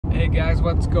Hey guys,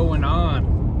 what's going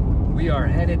on? We are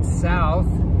headed south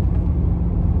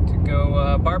to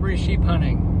go Barbary sheep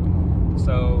hunting.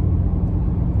 So,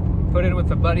 put in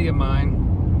with a buddy of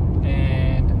mine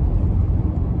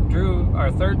and Drew,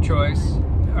 our third choice.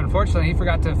 Unfortunately, he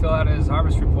forgot to fill out his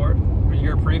harvest report a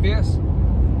year previous.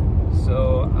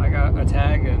 So I got a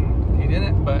tag and he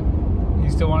didn't, but he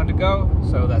still wanted to go.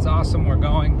 So that's awesome, we're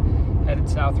going. Headed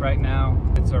south right now.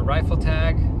 It's a rifle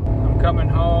tag. I'm coming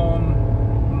home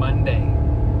Monday.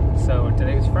 So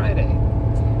today's Friday.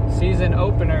 Season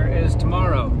opener is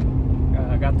tomorrow.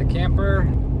 I got the camper,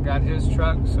 got his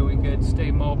truck so we could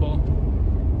stay mobile.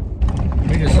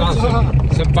 We just saw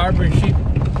some Barbary sheep.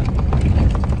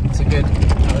 It's a good,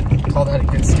 I would call that a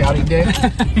good scouting day.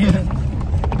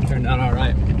 Turned out all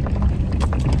right.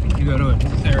 You go to an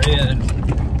area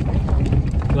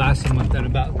and glass them within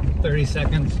about 30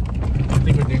 seconds. I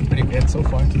think we're doing pretty good so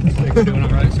far. I think we're doing all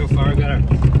right so far. We got our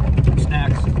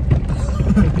snacks.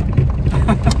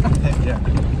 Yeah.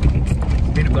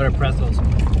 Peanut butter pretzels.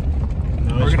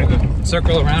 No, We're gonna go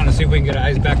circle around and see if we can get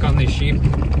eyes back on these sheep.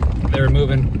 They were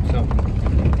moving, so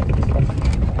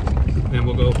then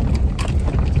we'll go.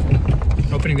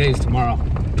 Opening day is tomorrow.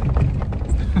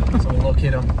 So we'll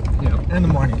locate them in the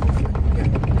morning. Yeah.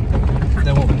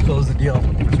 Then we'll close the deal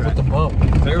with the bow.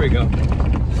 There we go.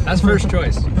 That's first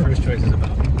choice. First choice is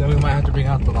about. Then we might have to bring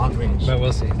out the long range. But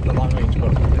we'll see. The long range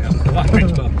bow. Yeah, the long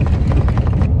range bow.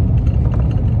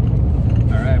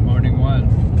 All right, morning one.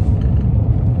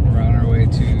 We're on our way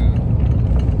to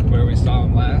where we saw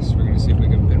him last. We're gonna see if we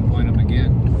can pinpoint him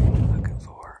again. Looking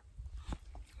for.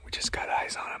 We just got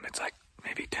eyes on him. It's like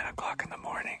maybe 10 o'clock in the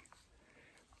morning.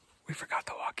 We forgot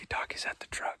the walkie-talkies at the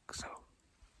truck, so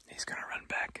he's gonna run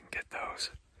back and get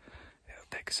those. It'll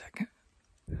take a second.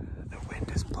 The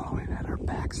wind is blowing at our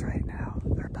backs right now.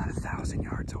 They're about 1,000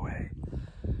 yards away.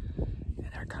 And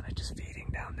they're kind of just feeding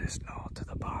down this knoll to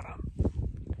the bottom.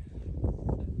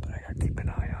 But I gotta keep an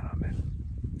eye on them and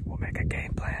we'll make a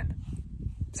game plan.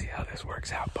 See how this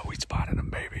works out, but we spotted them,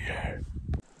 baby, yeah.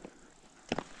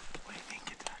 What do you think?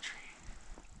 Get to that tree.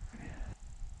 Yeah.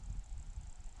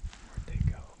 Where'd they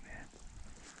go, man?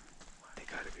 They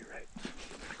gotta be right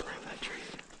below that tree.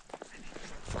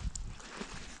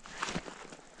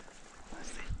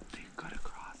 They cut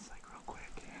across like real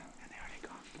quick, and they already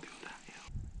gone through that hill.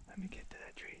 Let me get to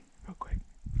that tree real quick,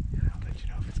 and I'll let you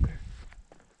know if it's clear.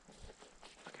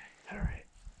 Okay, alright.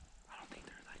 I don't think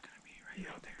they're like gonna be right. You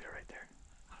don't think they're right there?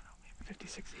 I don't know, maybe 50,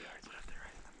 60 yards. What if they're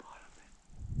right in the bottom?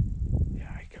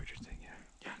 Yeah, I get what you're saying, yeah.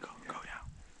 Yeah, go now.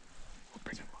 We'll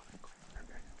bring them over.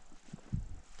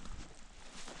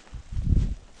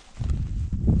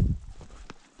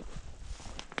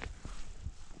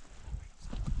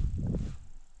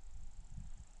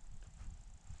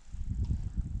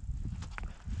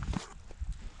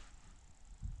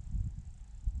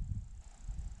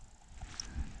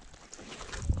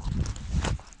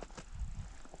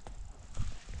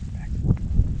 Okay.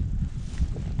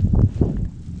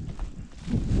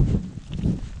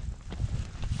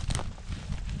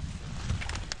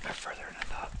 They're further than I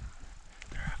thought.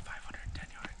 They're at 510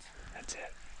 yards. That's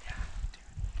it. Yeah,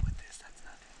 dude. With this, that's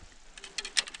nothing.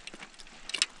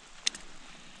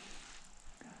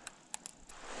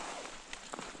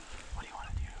 What do you want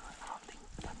to do? I don't think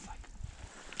that's like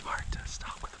hard to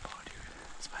stop with the bow, dude.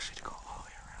 Especially to go all the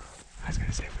way around. I was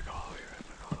gonna say if we go all the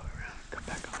way around, come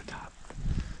back on the top.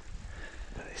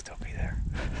 Will they still be there?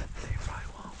 They probably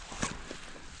won't.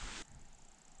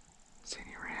 See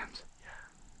any rams?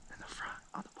 Yeah. In the front,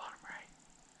 on the bottom right.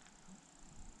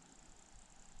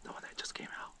 The one that just came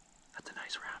out. That's a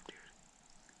nice ram, dude.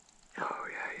 Yeah. Oh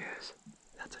yeah, he is.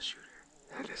 That's a shooter.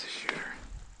 That is a shooter.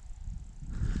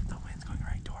 The wind's going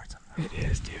right towards him though. It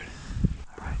is, dude.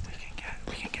 Alright,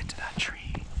 we can get to that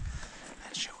tree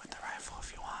and shoot with the rifle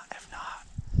if you want. If not,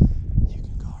 you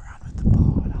can go around with the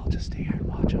bow and I'll just stay here and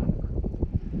watch them.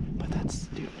 But that's,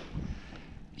 dude,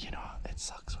 you know, it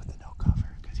sucks with the no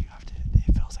cover because you have to,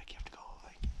 it feels like you have to go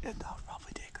like, that'll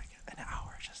probably take like an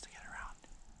hour just to get around.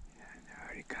 Yeah, and they're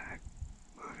already kind of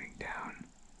moving down.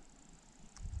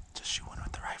 Just shoot one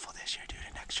with the rifle this year, dude,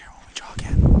 and next year when we draw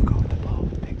again, we'll go with the bow.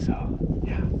 I think so.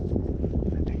 Yeah,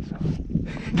 I think so.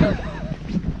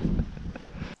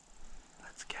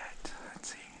 Let's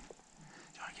see.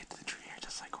 Do you want to get to the tree here,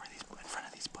 just like where these, in front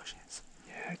of these bushes?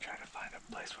 Yeah, try to find a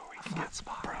place where we can get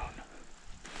spot prone.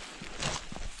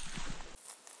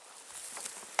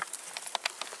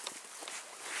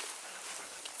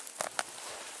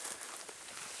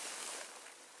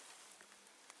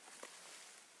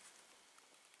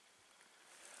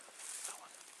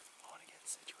 I want to get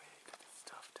situated because it's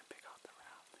tough to pick out the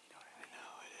round. You know what I mean? I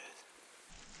know it is.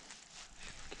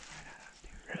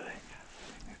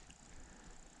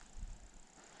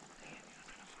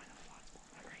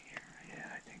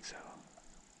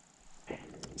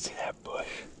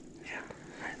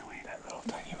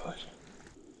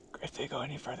 go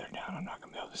any further down, I'm not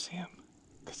gonna be able to see him.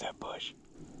 Cause that bush.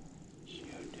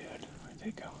 Shoot, dude. Where'd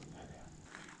they go?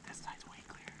 This side's way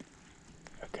clear.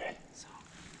 Okay. So,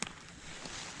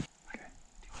 Okay.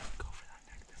 do you want to go for that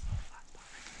next, this little flat spot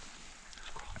right here?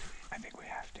 Just crawl to it. I think we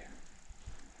have to.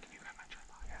 Can you grab my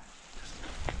tripod? Yeah.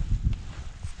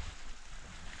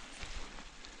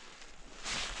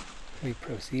 We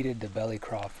proceeded to belly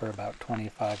crawl for about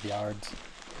 25 yards,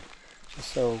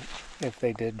 just so if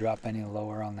they did drop any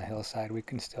lower on the hillside, we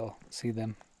can still see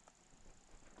them.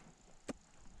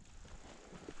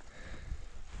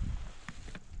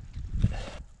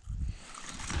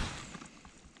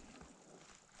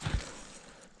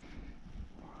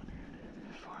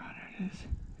 Is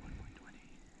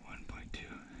 1.2,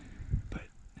 but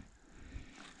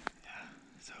yeah,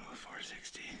 so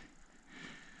 460,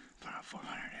 put up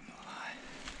 400 in the lie,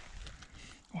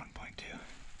 1.2.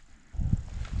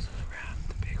 So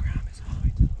the big ram is all the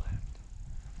way to the left.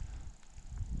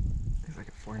 It's like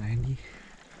a 490.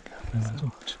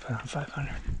 So just put on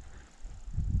 500.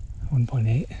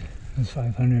 1.8 is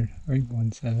 500 or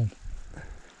 1.7.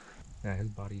 Yeah, his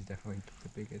body's definitely the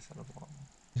biggest out of all.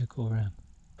 He's a cool ram.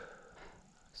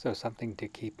 So something to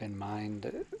keep in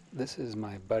mind, this is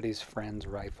my buddy's friend's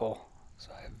rifle,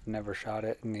 so I've never shot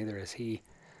it, and neither has he.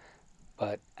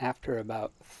 But after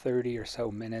about 30 or so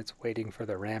minutes waiting for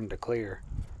the ram to clear.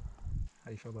 How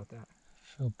do you feel about that?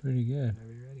 Feel pretty good.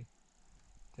 Whenever you're ready.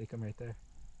 Take him right there.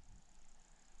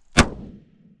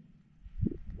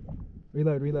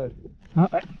 Reload, reload. Oh,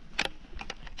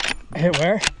 hit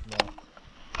where? No.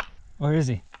 Where is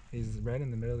he? He's right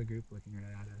in the middle of the group looking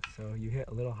right at us. So you hit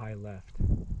a little high left.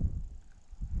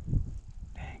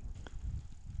 Dang.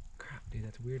 Crap, dude,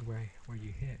 that's weird where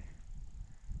you hit.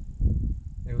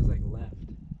 It was like left.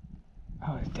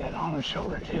 Oh, he's dead on his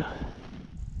shoulder too.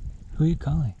 Who are you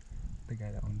calling? The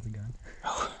guy that owns the gun.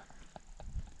 Oh.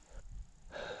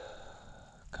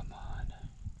 Come on.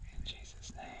 In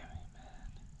Jesus' name,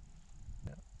 amen.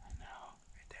 Yep. I know.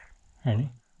 Right there. Ready?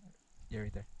 Yeah,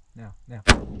 right there. Now.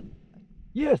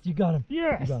 Yes, you got him.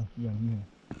 Yes! You got him. You hit him.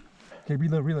 Okay,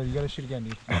 reload. You gotta shoot again,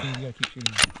 dude. You gotta keep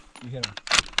shooting. You hit him.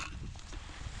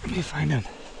 Let me find him.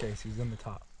 Okay, so he's on the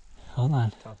top. Hold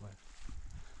on. Top left.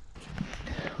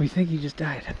 We think he just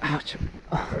died. Ouch.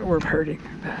 We're hurting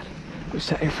bad. We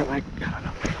sat here for like, I don't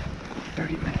know,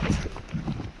 30 minutes.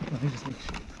 Let me just make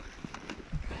sure.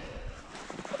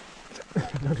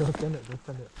 No, don't send it. Don't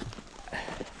send it.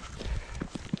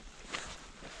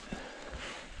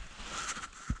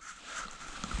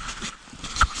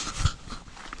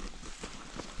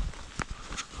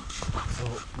 So,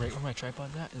 right where my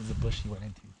tripod's at is the bush he went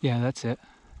into. Yeah, that's it.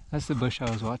 That's the bush I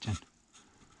was watching.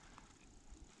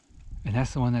 And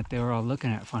that's the one that they were all looking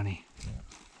at funny. Yeah.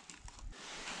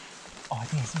 Oh, I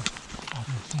think I see him. Oh, I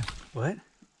think I see him. What?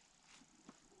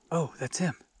 Oh, that's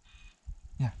him.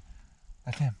 Yeah,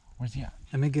 that's him. Where's he at?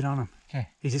 Let me get on him. Okay.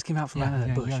 He just came out from out of that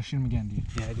You bush. gotta shoot him again, dude.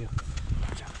 Yeah, I do.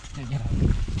 Watch out. Yeah, get out.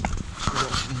 You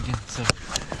gotta shoot him again. So.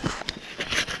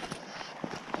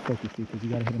 Focus, dude, because you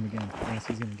gotta hit him again. Or else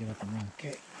he's gonna get up and run.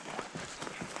 Okay.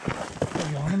 Are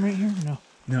you on him right here? No.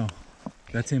 No,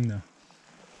 that's him though.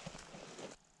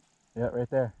 Yeah, right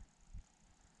there.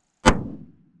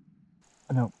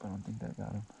 Nope, I don't think that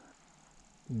got him.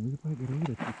 Dude, we could probably get a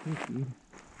little too quick, dude.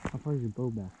 How far is your bow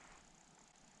back?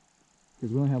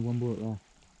 Because we only have one bullet left.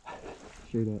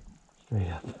 Straight up. Straight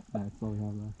up. That's all we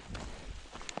have left.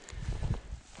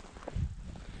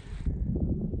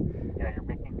 Yeah, you're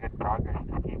making good progress.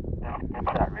 Just keep get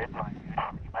to that ridge line.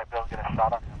 You might be able to get a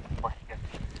shot on him before he gets.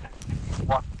 If you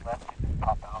walk left, you just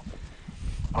pop out.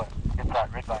 But get to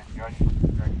that ridge line. You're already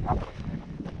halfway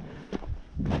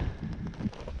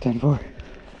there. 10-4.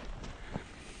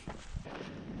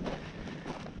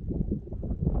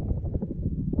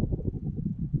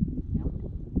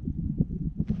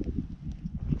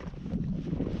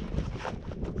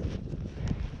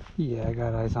 Yeah, I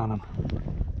got eyes on him.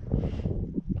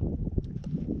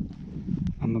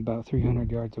 I'm about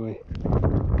 300 yards away.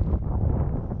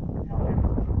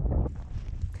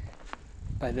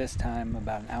 By this time,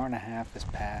 about an hour and a half has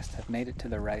passed. I've made it to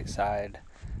the right side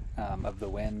of the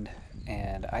wind,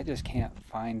 and I just can't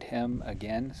find him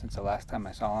again since the last time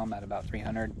I saw him at about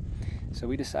 300. So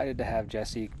we decided to have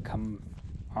Jesse come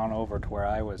on over to where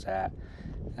I was at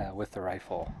with the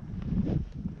rifle.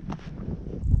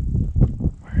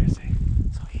 Where is he?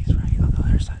 So he's right on the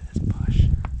other side of this bush.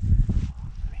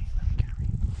 Let me get a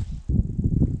read.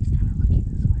 He's kind of looking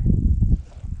this way.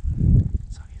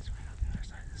 So he's right on the other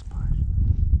side of this bush.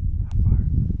 How far?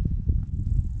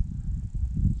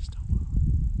 Just don't move.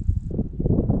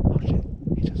 Oh shit,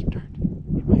 he just turned.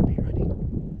 He might be running.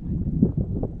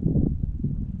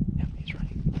 Yep, he's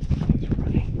running. He's running.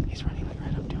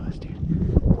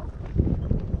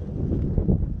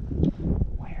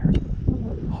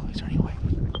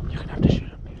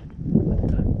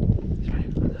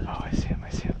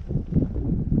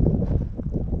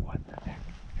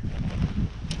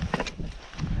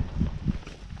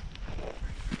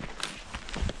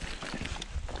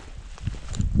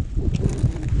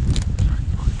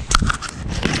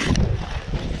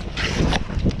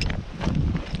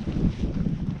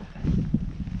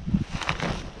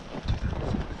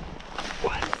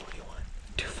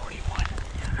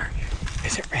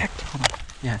 Is it wrecked?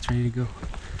 Yeah, it's ready to go.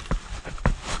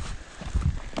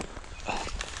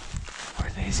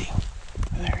 Where is he? Oh,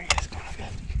 there he is. Going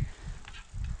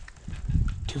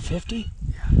 250?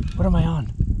 Yeah. What am I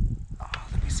on? Oh,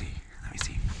 let me see.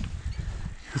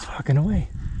 He's walking away.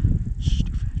 Shh,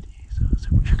 250. So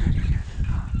you're good.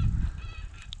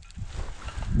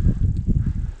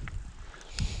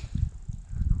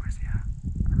 Where's he at?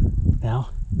 Now?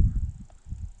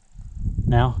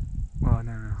 Now? Oh,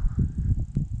 no.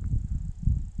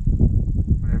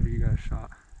 Whenever you got a shot.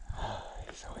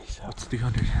 He's What's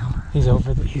 300 now? He's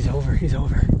over. He's over.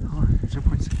 Oh,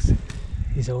 0.6.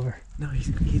 He's over. No, he's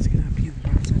gonna be on the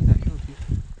right side of that hill,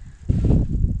 dude.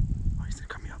 Oh, he's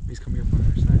coming up. He's coming up on the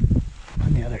other side.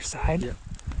 On the other side? Yep.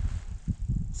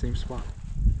 Same spot.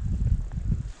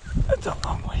 That's a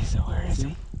long way, so where is See he?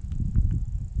 him?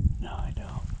 No, I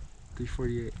don't.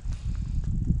 348.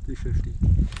 350.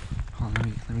 Hold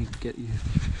on, let me get you.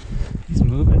 He's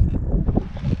moving.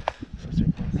 So it's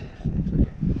right there.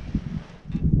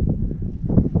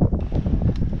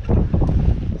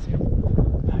 See him?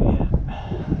 Not yet.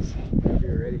 Let's see. Whenever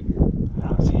you're ready. I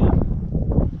don't see him.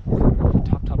 He's on the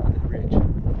top of the ridge.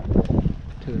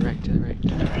 To the right. To the right.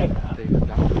 There you go,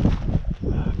 that one.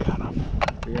 Got him.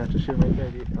 You have to shoot him right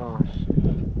there, dude. Oh,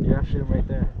 you have to shoot him right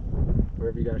there.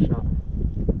 Wherever you got a shot.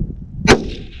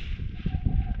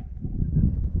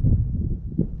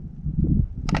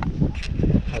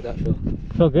 How'd that feel?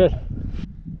 Felt good.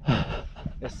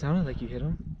 It sounded like you hit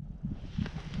him.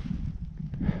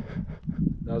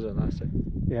 That was our last time.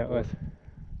 Yeah, it was.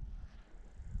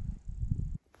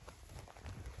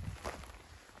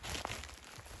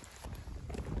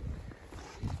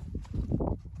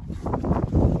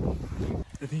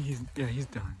 I think he's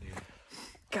done, dude.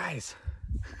 Guys,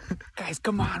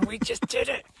 come on. We just did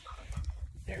it.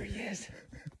 There he is.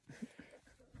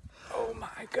 Oh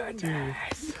my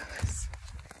goodness.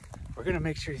 We're going to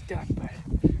make sure he's done, but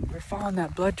we're following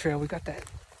that blood trail. We got that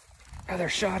other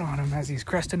shot on him as he's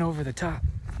cresting over the top.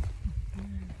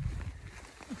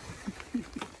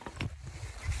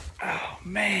 Oh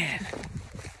man.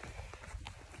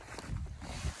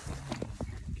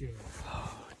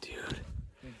 Oh dude.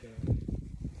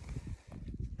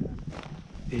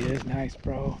 He is nice,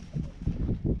 bro.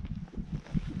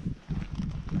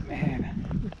 Man.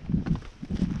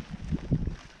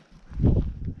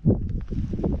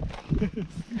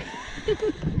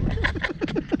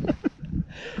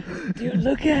 Dude,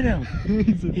 look at him.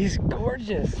 He's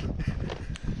gorgeous.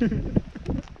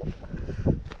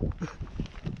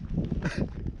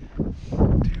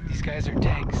 These guys are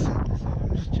tanks. So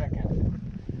I'm just checking.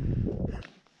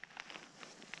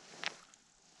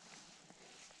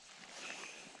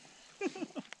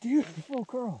 Dude, full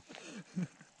curl.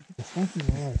 Thank you,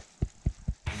 Lord.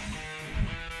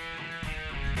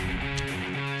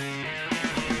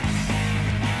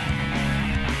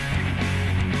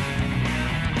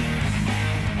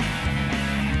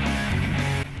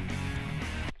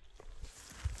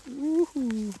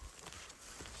 Woohoo.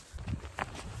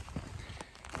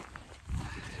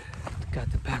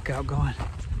 Got the pack out going.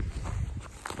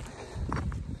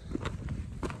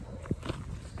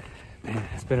 Man,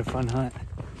 it's been a fun hunt.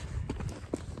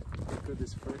 Good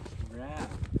this first ram.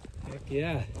 Heck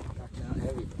yeah. Packing out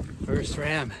heavy. First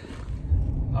ram.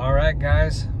 All right,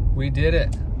 guys, we did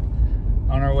it.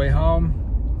 On our way home.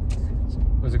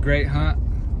 It was a great hunt.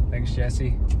 Thanks,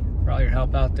 Jesse, for all your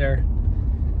help out there.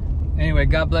 Anyway,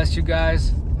 God bless you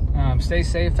guys. Stay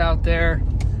safe out there.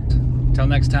 Until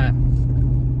next time.